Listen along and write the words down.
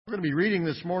We're going to be reading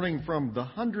this morning from the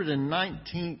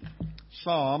 119th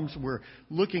Psalms. We're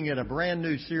looking at a brand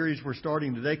new series we're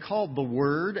starting today called The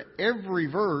Word. Every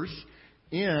verse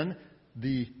in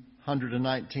the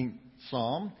 119th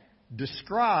Psalm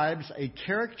describes a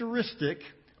characteristic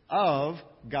of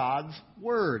God's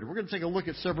Word. We're going to take a look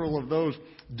at several of those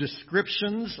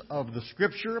descriptions of the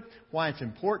Scripture, why it's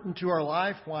important to our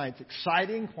life, why it's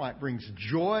exciting, why it brings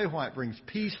joy, why it brings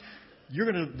peace. You're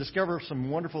going to discover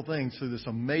some wonderful things through this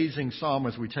amazing psalm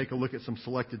as we take a look at some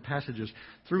selected passages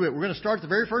through it. We're going to start at the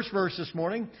very first verse this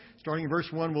morning. Starting in verse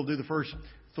 1, we'll do the first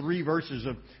 3 verses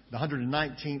of the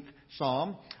 119th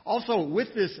Psalm. Also,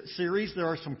 with this series, there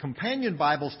are some companion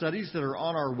Bible studies that are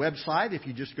on our website. If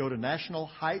you just go to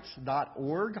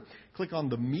nationalheights.org, click on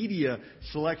the media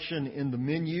selection in the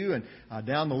menu, and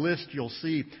down the list you'll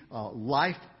see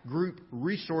life group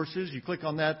resources. You click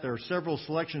on that, there are several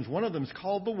selections. One of them is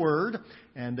called The Word,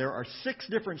 and there are 6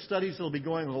 different studies that will be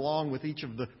going along with each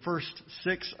of the first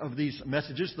 6 of these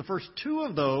messages. The first 2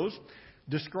 of those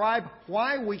describe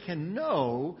why we can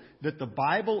know that the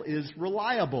Bible is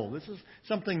reliable. This is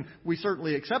something we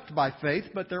certainly accept by faith,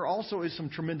 but there also is some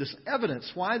tremendous evidence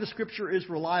why the Scripture is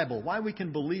reliable, why we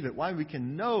can believe it, why we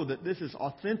can know that this is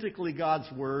authentically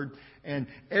God's Word, and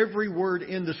every word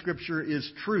in the Scripture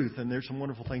is truth. And there's some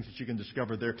wonderful things that you can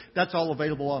discover there. That's all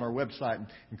available on our website. I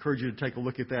encourage you to take a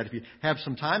look at that if you have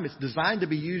some time. It's designed to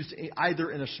be used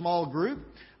either in a small group.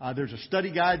 There's a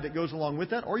study guide that goes along with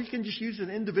that, or you can just use it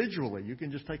individually. You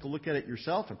can just take a look at it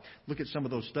yourself and look at some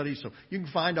of those studies. So you can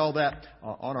find all that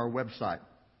on our website.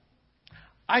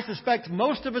 I suspect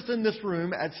most of us in this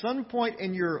room, at some point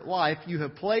in your life, you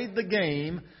have played the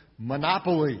game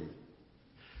Monopoly.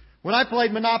 When I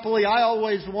played Monopoly, I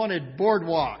always wanted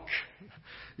Boardwalk.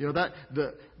 You know,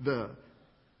 the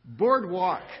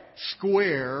Boardwalk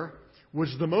square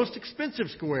was the most expensive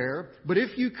square, but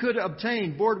if you could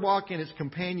obtain Boardwalk and its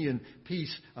companion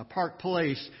piece, Park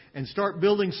Place, and start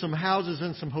building some houses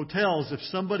and some hotels, if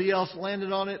somebody else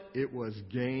landed on it, it was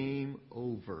game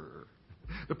over.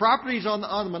 The properties on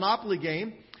the Monopoly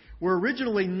game were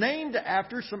originally named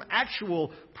after some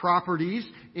actual properties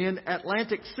in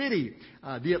Atlantic City.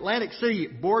 The Atlantic City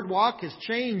Boardwalk has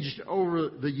changed over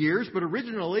the years, but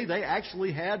originally they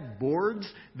actually had boards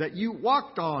that you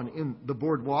walked on in the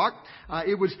boardwalk.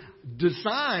 It was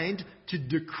designed to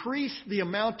decrease the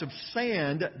amount of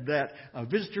sand that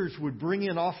visitors would bring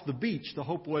in off the beach. The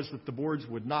hope was that the boards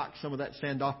would knock some of that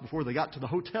sand off before they got to the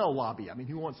hotel lobby. I mean,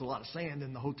 who wants a lot of sand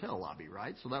in the hotel lobby,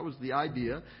 right? So that was the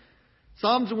idea.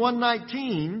 Psalms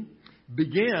 119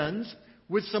 begins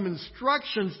with some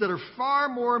instructions that are far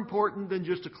more important than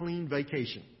just a clean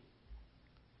vacation.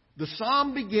 The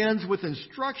psalm begins with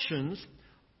instructions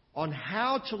on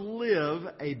how to live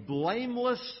a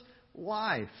blameless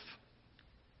life.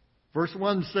 Verse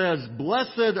 1 says,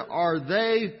 "Blessed are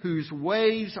they whose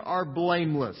ways are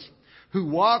blameless, who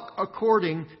walk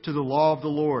according to the law of the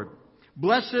Lord.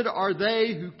 Blessed are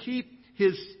they who keep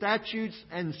His statutes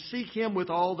and seek Him with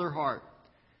all their heart.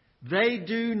 They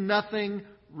do nothing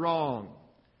wrong.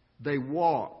 They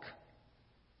walk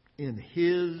in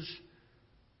His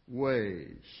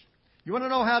ways." You want to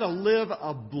know how to live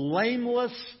a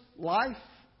blameless life?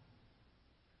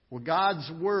 Well,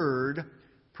 God's Word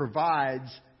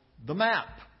provides the map.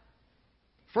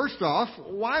 First off,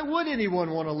 why would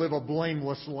anyone want to live a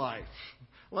blameless life?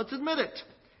 Let's admit it.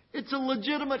 It's a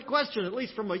legitimate question, at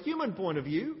least from a human point of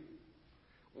view.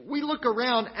 We look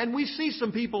around and we see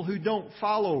some people who don't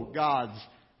follow God's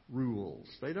rules.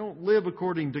 They don't live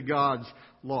according to God's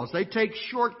laws. They take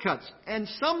shortcuts. And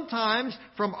sometimes,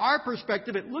 from our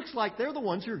perspective, it looks like they're the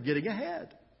ones who are getting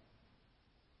ahead.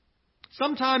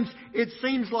 Sometimes it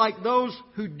seems like those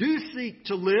who do seek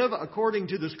to live according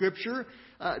to the Scripture,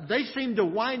 they seem to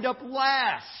wind up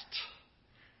last.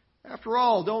 After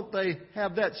all, don't they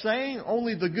have that saying,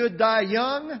 only the good die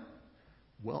young?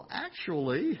 Well,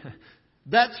 actually,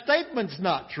 that statement's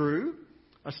not true.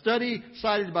 A study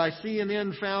cited by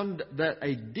CNN found that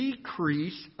a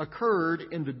decrease occurred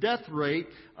in the death rate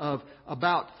of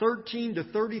about 13 to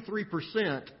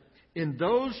 33% in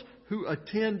those who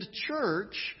attend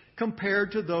church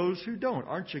compared to those who don't.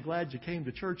 Aren't you glad you came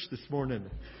to church this morning?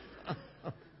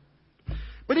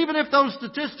 But even if those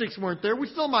statistics weren't there, we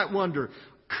still might wonder,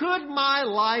 could my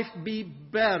life be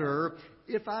better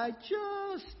if I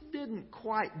just didn't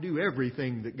quite do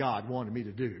everything that God wanted me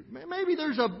to do? Maybe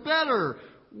there's a better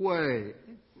way.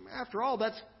 After all,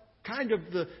 that's kind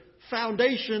of the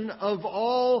foundation of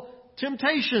all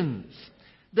temptations,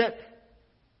 that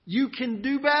you can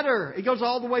do better. It goes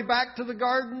all the way back to the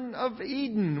Garden of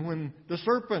Eden when the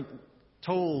serpent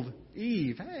told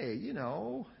Eve, hey,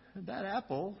 that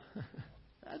apple,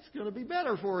 that's going to be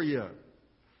better for you.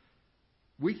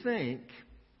 We think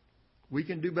we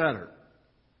can do better.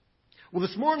 Well,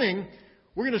 this morning,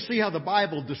 we're going to see how the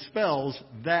Bible dispels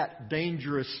that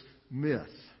dangerous myth.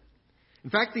 In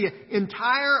fact, the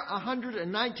entire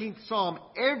 119th Psalm,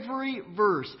 every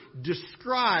verse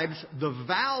describes the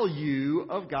value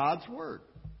of God's Word.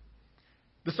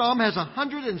 The Psalm has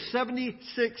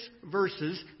 176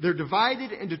 verses. They're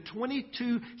divided into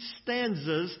 22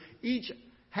 stanzas, each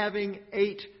having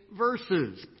 8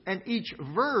 verses. And each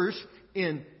verse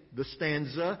in the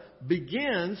stanza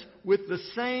begins with the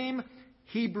same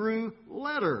Hebrew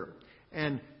letter.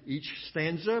 And each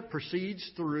stanza proceeds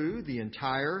through the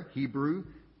entire Hebrew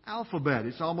alphabet.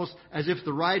 It's almost as if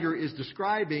the writer is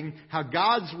describing how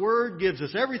God's Word gives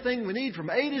us everything we need from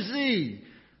A to Z,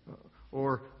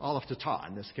 or Aleph to Ta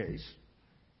in this case.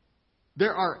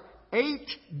 There are 8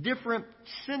 different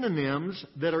synonyms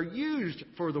that are used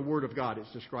for the Word of God.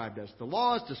 It's described as the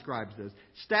law, it's described as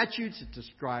statutes, it's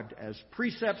described as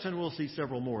precepts, and we'll see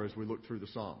several more as we look through the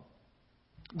Psalm.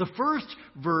 The first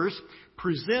verse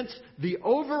presents the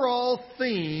overall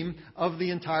theme of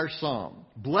the entire Psalm.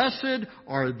 Blessed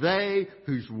are they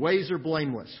whose ways are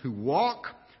blameless, who walk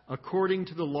according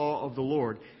to the law of the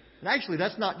Lord. And actually,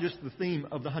 that's not just the theme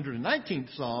of the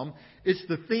 119th Psalm. It's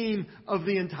the theme of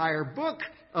the entire book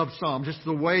of Psalms. It's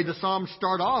the way the Psalms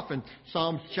start off in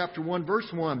Psalms chapter 1, verse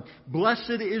 1.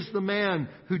 Blessed is the man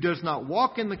who does not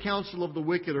walk in the counsel of the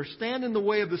wicked, or stand in the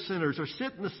way of the sinners, or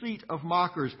sit in the seat of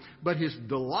mockers. But his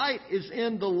delight is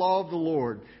in the law of the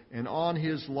Lord, and on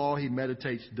his law he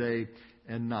meditates day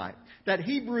and night. That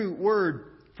Hebrew word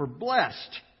for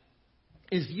blessed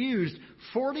is used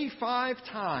 45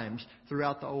 times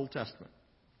throughout the Old Testament.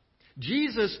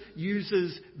 Jesus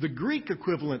uses the Greek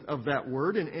equivalent of that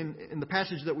word in the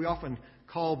passage that we often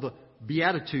call the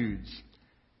Beatitudes.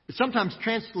 It's sometimes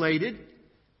translated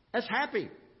as happy.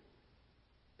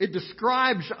 It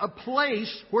describes a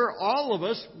place where all of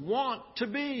us want to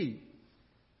be.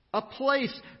 A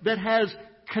place that has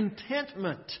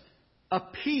contentment. A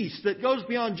peace that goes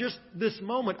beyond just this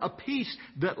moment. A peace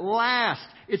that lasts.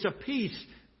 It's a peace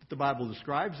that the Bible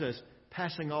describes as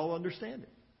passing all understanding.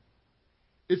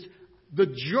 It's the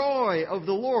joy of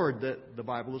the Lord that the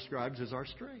Bible describes as our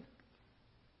strength.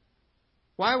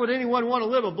 Why would anyone want to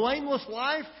live a blameless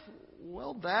life?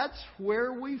 Well, that's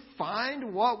where we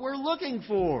find what we're looking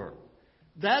for.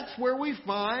 That's where we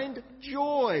find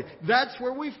joy. That's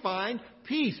where we find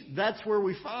peace. That's where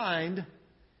we find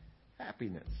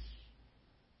happiness.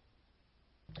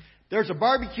 There's a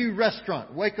barbecue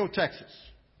restaurant, Waco, Texas,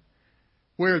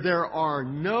 where there are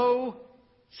no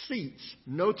seats,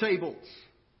 no tables.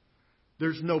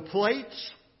 There's no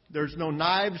plates. There's no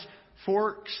knives,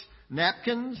 forks,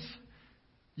 napkins.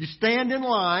 You stand in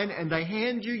line and they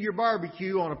hand you your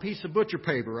barbecue on a piece of butcher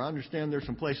paper. I understand there's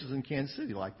some places in Kansas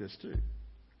City like this too.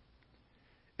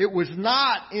 It was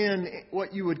not in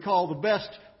what you would call the best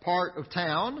part of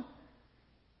town.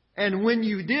 And when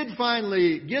you did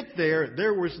finally get there,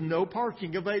 there was no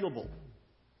parking available.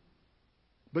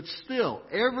 But still,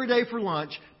 every day for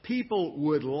lunch, people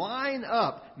would line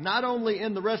up, not only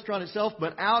in the restaurant itself,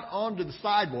 but out onto the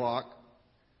sidewalk.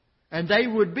 And they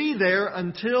would be there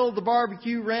until the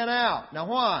barbecue ran out. Now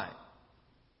why?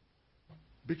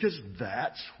 Because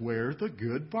that's where the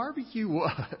good barbecue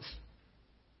was.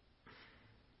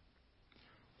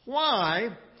 Why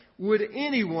would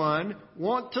anyone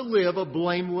want to live a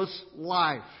blameless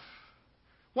life?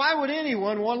 Why would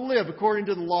anyone want to live according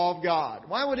to the law of God?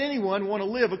 Why would anyone want to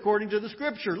live according to the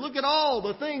Scripture? Look at all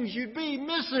the things you'd be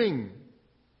missing.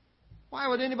 Why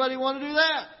would anybody want to do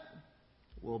that?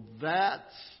 Well,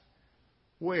 that's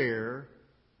where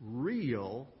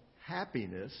real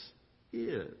happiness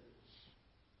is.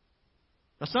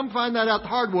 Now, some find that out the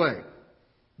hard way.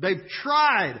 They've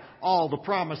tried all the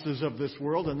promises of this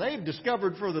world, and they've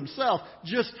discovered for themselves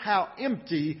just how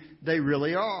empty they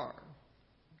really are.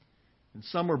 And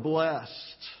some are blessed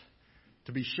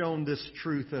to be shown this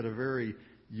truth at a very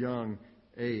young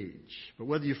age. But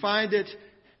whether you find it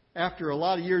after a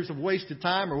lot of years of wasted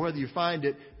time, or whether you find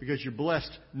it because you're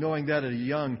blessed knowing that at a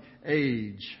young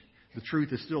age, the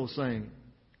truth is still the same.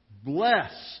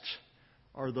 Blessed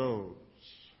are those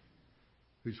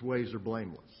whose ways are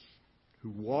blameless, who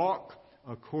walk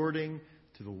according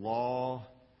to the law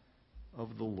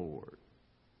of the Lord.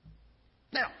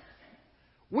 Now,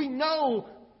 we know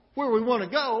where we want to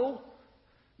go.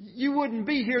 You wouldn't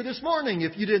be here this morning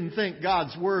if you didn't think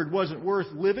God's Word wasn't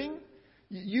worth living.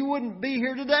 You wouldn't be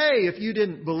here today if you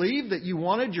didn't believe that you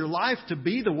wanted your life to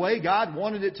be the way God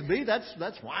wanted it to be.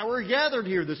 That's why we're gathered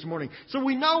here this morning. So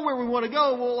we know where we want to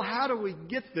go. Well, how do we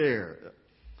get there?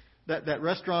 That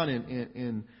restaurant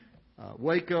in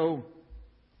Waco.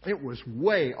 It was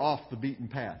way off the beaten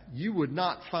path. You would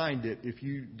not find it if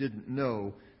you didn't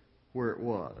know where it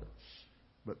was.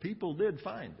 But people did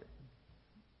find it.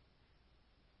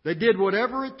 They did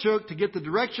whatever it took to get the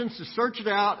directions, to search it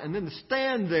out, and then to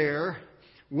stand there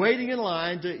waiting in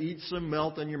line to eat some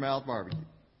melt-in-your-mouth barbecue.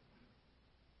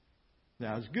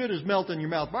 Now, as good as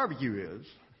melt-in-your-mouth barbecue is,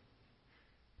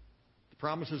 the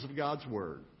promises of God's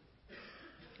Word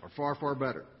are far, far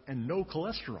better. And no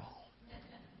cholesterol.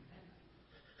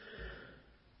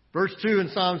 Verse 2 in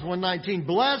Psalms 119,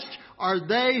 blessed are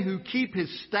they who keep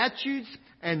His statutes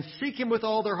and seek Him with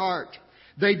all their heart.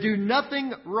 They do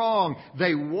nothing wrong.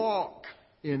 They walk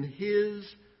in His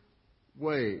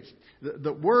ways.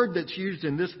 The word that's used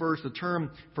in this verse, the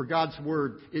term for God's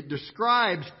Word, it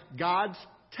describes God's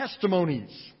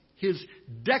testimonies, His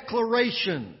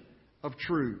declaration of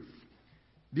truth.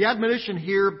 The admonition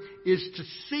here is to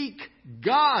seek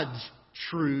God's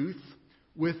truth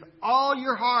with all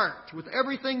your heart, with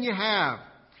everything you have.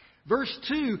 Verse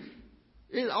 2,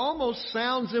 it almost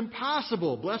sounds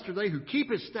impossible. Blessed are they who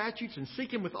keep His statutes and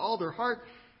seek Him with all their heart.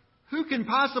 Who can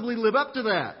possibly live up to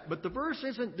that? But the verse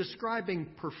isn't describing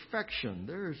perfection.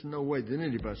 There's no way that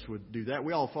any of us would do that.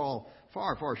 We all fall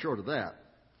far, far short of that.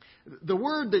 The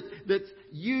word that's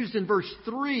used in verse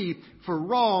 3 for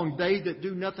wrong, they that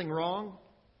do nothing wrong,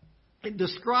 it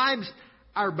describes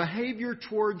our behavior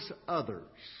towards others.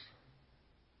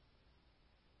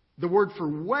 The word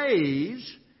for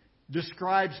ways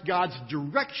describes God's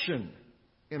direction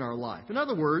in our life. In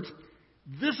other words,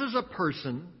 this is a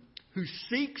person who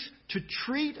seeks to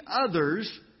treat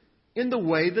others in the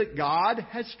way that God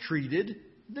has treated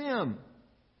them.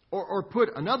 Or put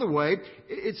another way,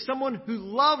 it's someone who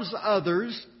loves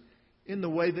others in the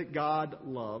way that God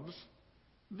loves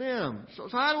them. So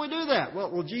how do we do that?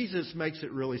 Well, Jesus makes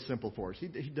it really simple for us. He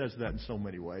does that in so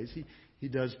many ways. He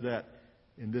does that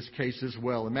in this case as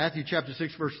well. In Matthew chapter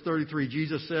 6, verse 33,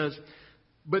 Jesus says,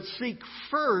 but seek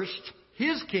first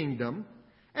His kingdom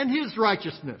and His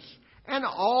righteousness, and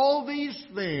all these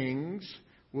things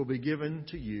will be given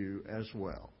to you as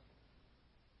well.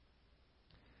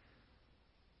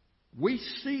 We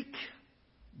seek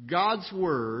God's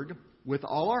Word with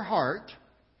all our heart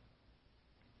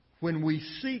when we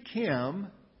seek Him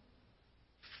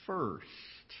first.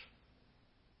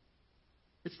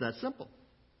 It's that simple.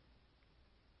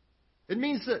 It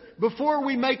means that before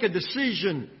we make a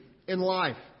decision in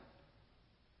life,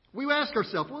 we ask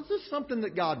ourselves, well, is this something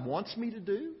that God wants me to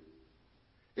do?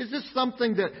 Is this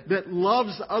something that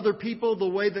loves other people the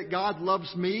way that God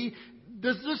loves me?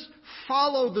 Does this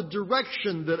follow the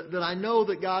direction that I know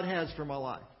that God has for my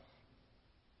life?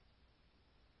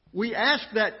 We ask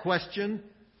that question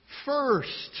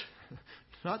first,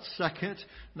 not second,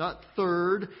 not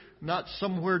third, not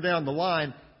somewhere down the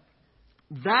line.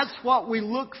 That's what we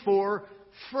look for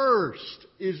first.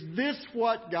 Is this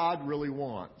what God really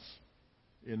wants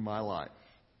in my life?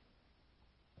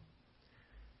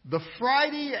 The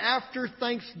Friday after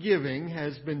Thanksgiving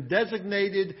has been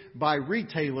designated by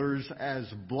retailers as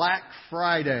Black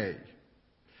Friday.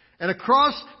 And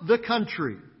across the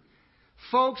country,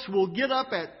 folks will get up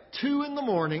at 2 in the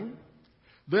morning.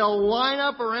 They'll line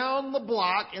up around the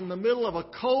block in the middle of a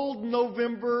cold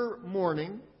November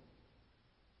morning.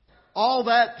 All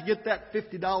that to get that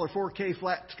 $50 4K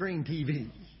flat screen TV.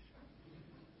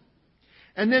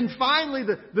 And then finally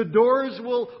the doors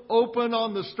will open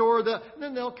on the store. And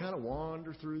then they'll kind of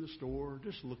wander through the store,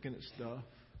 just looking at stuff.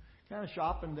 Kind of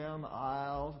shopping down the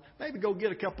aisles. Maybe go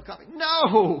get a cup of coffee.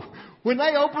 No! When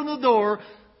they open the door,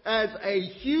 as a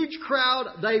huge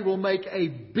crowd, they will make a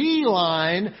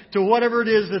beeline to whatever it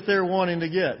is that they're wanting to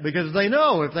get. Because they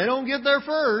know if they don't get there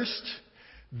first,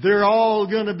 they're all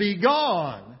going to be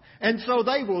gone. And so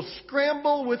they will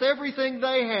scramble with everything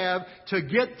they have to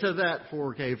get to that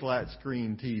 4K flat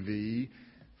screen TV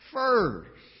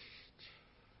first.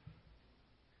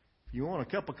 If you want a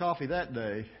cup of coffee that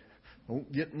day,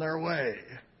 don't get in their way.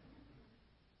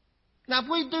 Now, if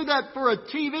we do that for a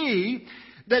TV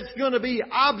that's going to be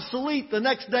obsolete the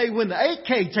next day when the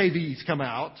 8K TVs come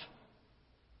out,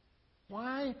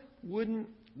 why wouldn't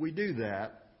we do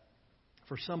that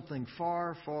for something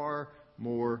far, far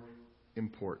more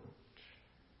important?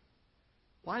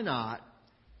 Why not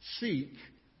seek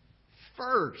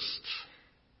first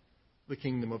the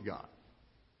kingdom of God?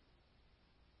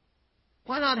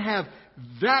 Why not have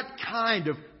that kind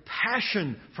of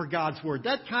passion for God's Word,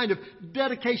 that kind of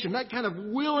dedication, that kind of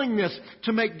willingness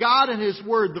to make God and His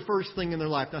Word the first thing in their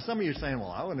life? Now, some of you are saying,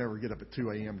 well, I would never get up at 2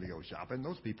 a.m. to go shopping.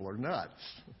 Those people are nuts.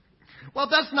 Well,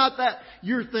 if that's not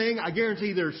your thing, I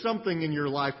guarantee there's something in your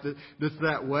life that's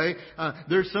that way.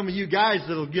 There's some of you guys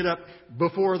that'll get up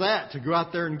before that to go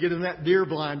out there and get in that deer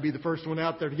blind, be the first one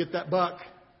out there to get that buck.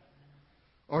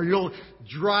 Or you'll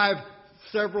drive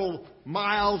several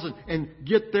miles and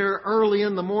get there early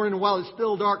in the morning while it's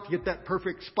still dark to get that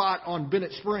perfect spot on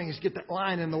Bennett Springs, get that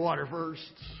line in the water first.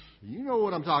 You know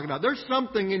what I'm talking about. There's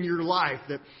something in your life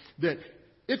that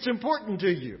it's important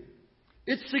to you.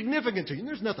 It's significant to you. And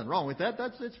there's nothing wrong with that.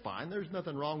 It's fine. There's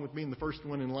nothing wrong with being the first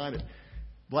one in line at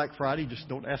Black Friday. Just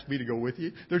don't ask me to go with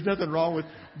you. There's nothing wrong with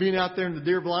being out there in the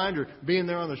deer blind or being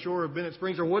there on the shore of Bennett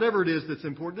Springs or whatever it is that's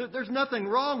important. There's nothing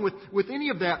wrong with any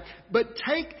of that. But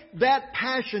take that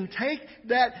passion, take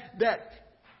that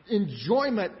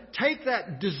enjoyment, take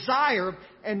that desire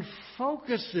and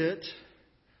focus it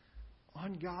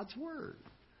on God's Word.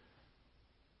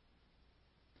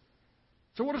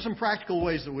 So what are some practical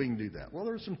ways that we can do that? Well,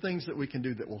 there are some things that we can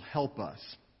do that will help us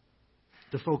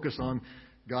to focus on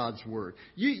God's Word.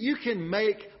 You can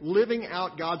make living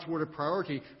out God's Word a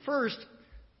priority, first,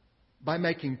 by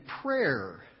making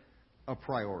prayer a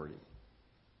priority.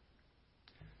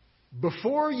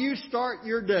 Before you start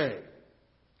your day,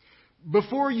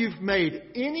 before you've made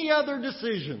any other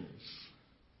decisions,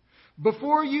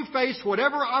 before you face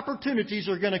whatever opportunities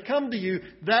are going to come to you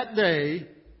that day,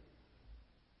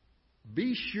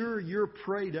 be sure you're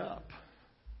prayed up.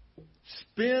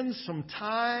 Spend some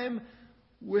time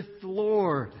with the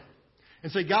Lord.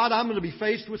 And say, God, I'm going to be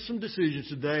faced with some decisions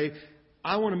today.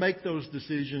 I want to make those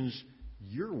decisions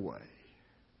your way.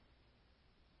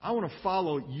 I want to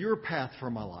follow your path for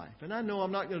my life. And I know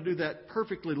I'm not going to do that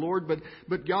perfectly, Lord,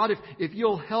 but God, if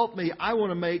you'll help me, I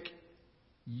want to make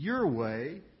your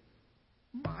way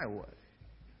my way.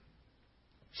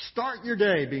 Start your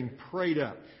day being prayed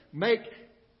up. Make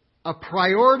a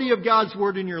priority of God's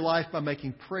Word in your life by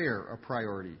making prayer a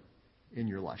priority in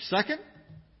your life. Second,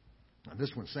 now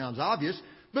this one sounds obvious,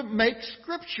 but make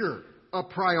Scripture a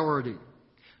priority.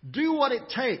 Do what it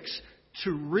takes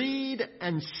to read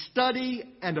and study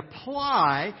and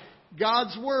apply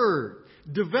God's Word.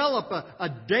 Develop a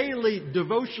daily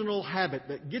devotional habit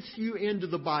that gets you into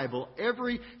the Bible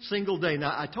every single day. Now,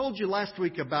 I told you last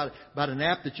week about an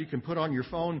app that you can put on your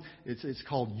phone. It's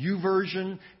called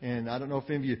YouVersion, and I don't know if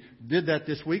any of you did that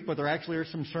this week, but there actually are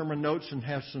some sermon notes and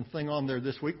have some thing on there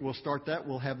this week. We'll start that.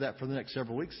 We'll have that for the next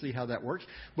several weeks, see how that works.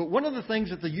 But one of the things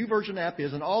that the YouVersion app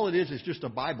is, and all it is just a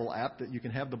Bible app that you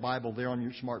can have the Bible there on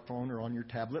your smartphone or on your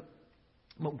tablet.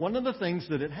 But one of the things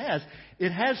that it has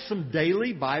some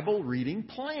daily Bible reading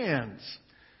plans.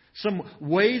 Some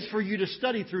ways for you to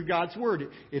study through God's Word.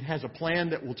 It has a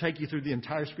plan that will take you through the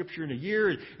entire Scripture in a year.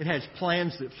 It has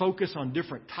plans that focus on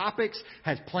different topics.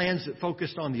 Has plans that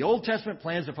focus on the Old Testament,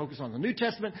 plans that focus on the New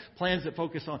Testament, plans that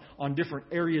focus on different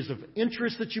areas of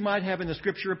interest that you might have in the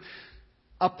Scripture.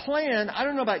 A plan, I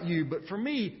don't know about you, but for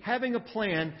me, having a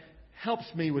plan helps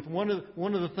me with one of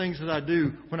the things that I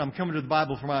do when I'm coming to the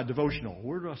Bible for my devotional.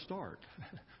 Where do I start?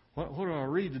 What do I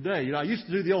read today? I used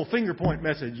to do the old finger point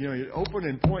message. You open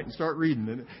and point and start reading.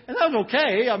 And that was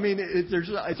okay. I mean,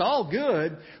 it's all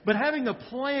good. But having a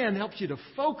plan helps you to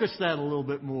focus that a little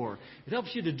bit more. It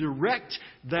helps you to direct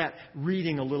that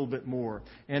reading a little bit more.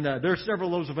 And there are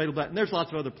several of those available. And there's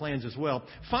lots of other plans as well.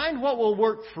 Find what will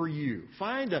work for you.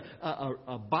 Find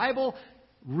a Bible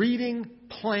reading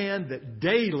plan that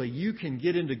daily you can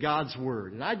get into God's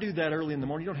Word. And I do that early in the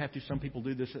morning. You don't have to. Some people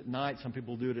do this at night. Some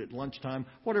people do it at lunchtime.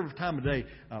 Whatever time of day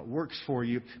works for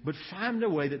you. But find a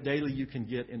way that daily you can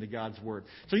get into God's Word.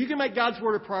 So you can make God's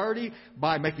Word a priority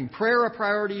by making prayer a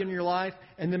priority in your life,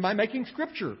 and then by making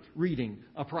Scripture reading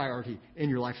a priority in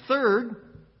your life. Third,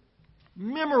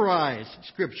 memorize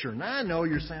Scripture. Now, I know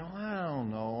you're saying, well, I don't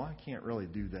know. I can't really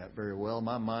do that very well.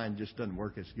 My mind just doesn't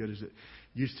work as good as it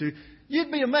used to. You'd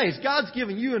be amazed. God's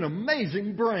given you an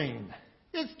amazing brain.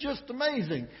 It's just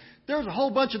amazing. There's a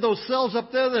whole bunch of those cells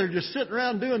up there that are just sitting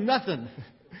around doing nothing.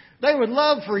 They would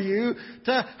love for you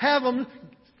to have them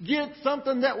get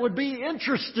something that would be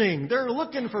interesting. They're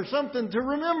looking for something to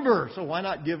remember. So why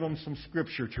not give them some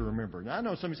Scripture to remember? Now, I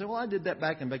know somebody say, well, I did that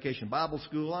back in Vacation Bible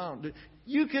School.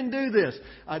 You can do this.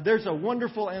 There's a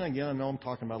wonderful, and again, I know I'm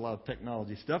talking about a lot of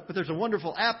technology stuff, but there's a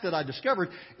wonderful app that I discovered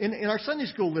in our Sunday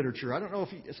school literature. I don't know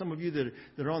if some of you that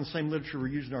are on the same literature we're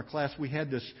using in our class, we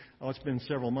had this, it's been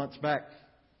several months back.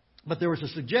 But there was a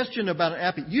suggestion about an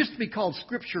app. It used to be called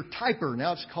Scripture Typer.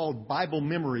 Now it's called Bible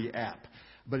Memory App.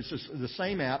 But it's just the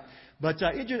same app. But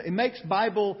it makes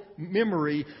Bible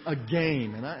memory a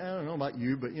game. And I don't know about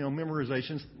you, but,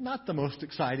 memorization's not the most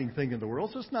exciting thing in the world.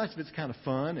 So it's nice if it's kind of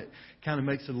fun. It kind of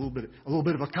makes it a little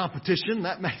bit of a competition.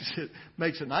 That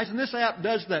makes it nice. And this app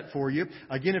does that for you.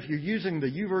 Again, if you're using the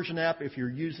YouVersion app, if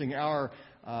you're using our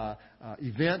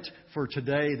event for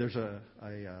today, there's a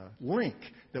link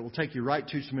that will take you right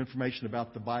to some information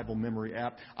about the Bible Memory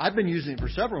app. I've been using it for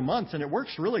several months, and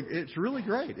it's really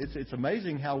great. It's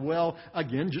amazing how well,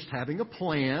 again, just having a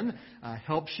plan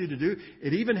helps you to do.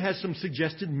 It even has some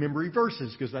suggested memory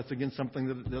verses, because that's, again,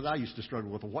 something that I used to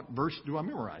struggle with. What verse do I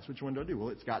memorize? Which one do I do? Well,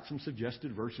 it's got some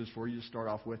suggested verses for you to start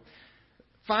off with.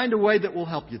 Find a way that will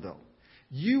help you, though.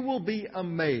 You will be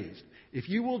amazed. If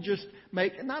you will just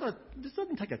make, this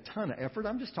doesn't take a ton of effort.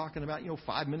 I'm just talking about,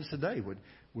 5 minutes a day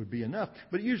would be enough.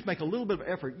 But you just make a little bit of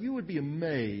effort. You would be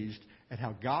amazed at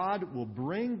how God will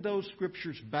bring those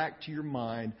scriptures back to your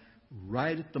mind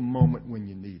right at the moment when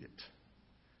you need it.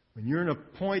 When you're in a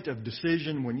point of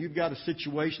decision, when you've got a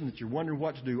situation that you're wondering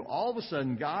what to do, all of a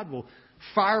sudden God will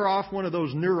fire off one of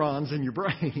those neurons in your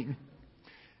brain,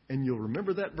 and you'll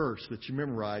remember that verse that you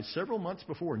memorized several months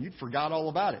before, and you'd forgot all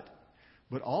about it.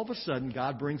 But all of a sudden,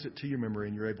 God brings it to your memory,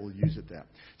 and you're able to use it that.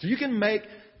 So you can make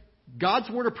God's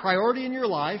Word a priority in your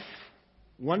life.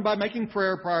 One, by making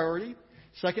prayer a priority.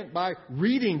 Second, by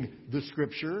reading the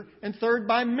Scripture. And third,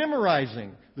 by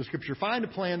memorizing the Scripture. Find a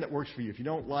plan that works for you. If you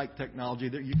don't like technology,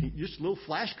 just little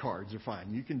flashcards are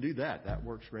fine. You can do that. That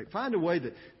works great. Find a way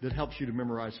that helps you to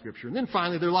memorize Scripture. And then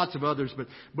finally, there are lots of others,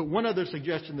 but one other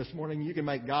suggestion this morning, you can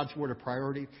make God's Word a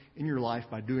priority in your life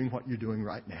by doing what you're doing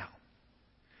right now.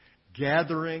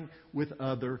 Gathering with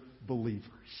other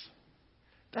believers.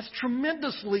 That's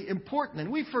tremendously important, and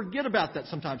we forget about that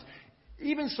sometimes.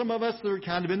 Even some of us that are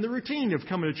kind of in the routine of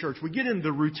coming to church, we get in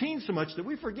the routine so much that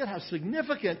we forget how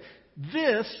significant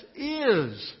this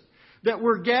is. That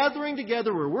we're gathering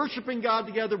together, we're worshiping God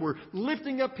together, we're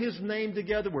lifting up His name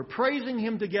together, we're praising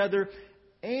Him together,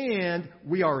 and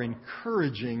we are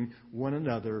encouraging one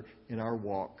another in our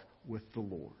walk with the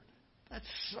Lord. That's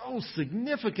so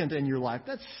significant in your life.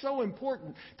 That's so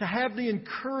important to have the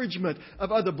encouragement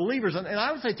of other believers. And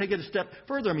I would say take it a step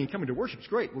further. I mean, coming to worship is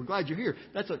great. We're glad you're here.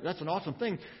 That's an awesome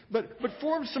thing. But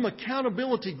form some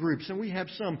accountability groups, and we have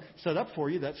some set up for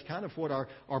you. That's kind of what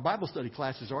our Bible study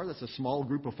classes are. That's a small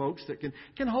group of folks that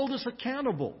can hold us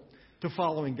accountable to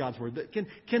following God's Word, that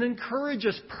can encourage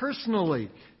us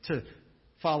personally to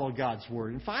follow God's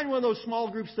Word. And find one of those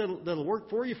small groups that'll work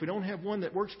for you. If we don't have one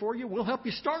that works for you, we'll help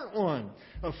you start one.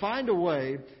 Find a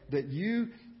way that you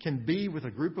can be with a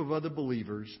group of other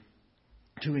believers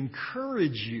to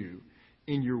encourage you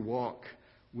in your walk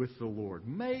with the Lord.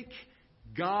 Make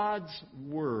God's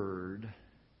Word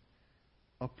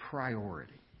a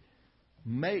priority.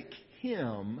 Make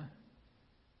Him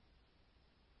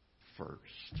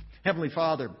first. Heavenly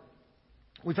Father,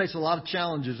 we face a lot of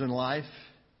challenges in life.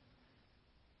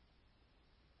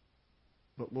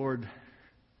 But Lord,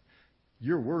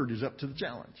 your Word is up to the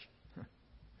challenge.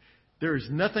 There is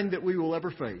nothing that we will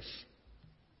ever face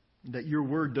that your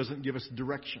Word doesn't give us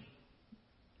direction.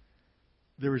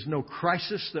 There is no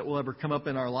crisis that will ever come up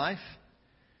in our life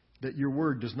that your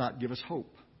Word does not give us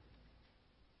hope.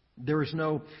 There is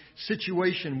no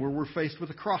situation where we're faced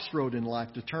with a crossroad in life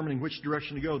determining which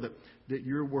direction to go that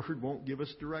your Word won't give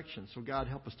us direction. So God,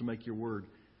 help us to make your Word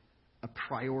a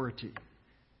priority.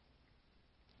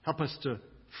 Help us to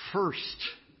first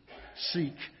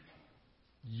seek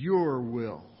your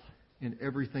will in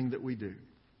everything that we do.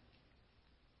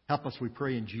 Help us, we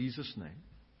pray in Jesus' name.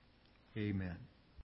 Amen.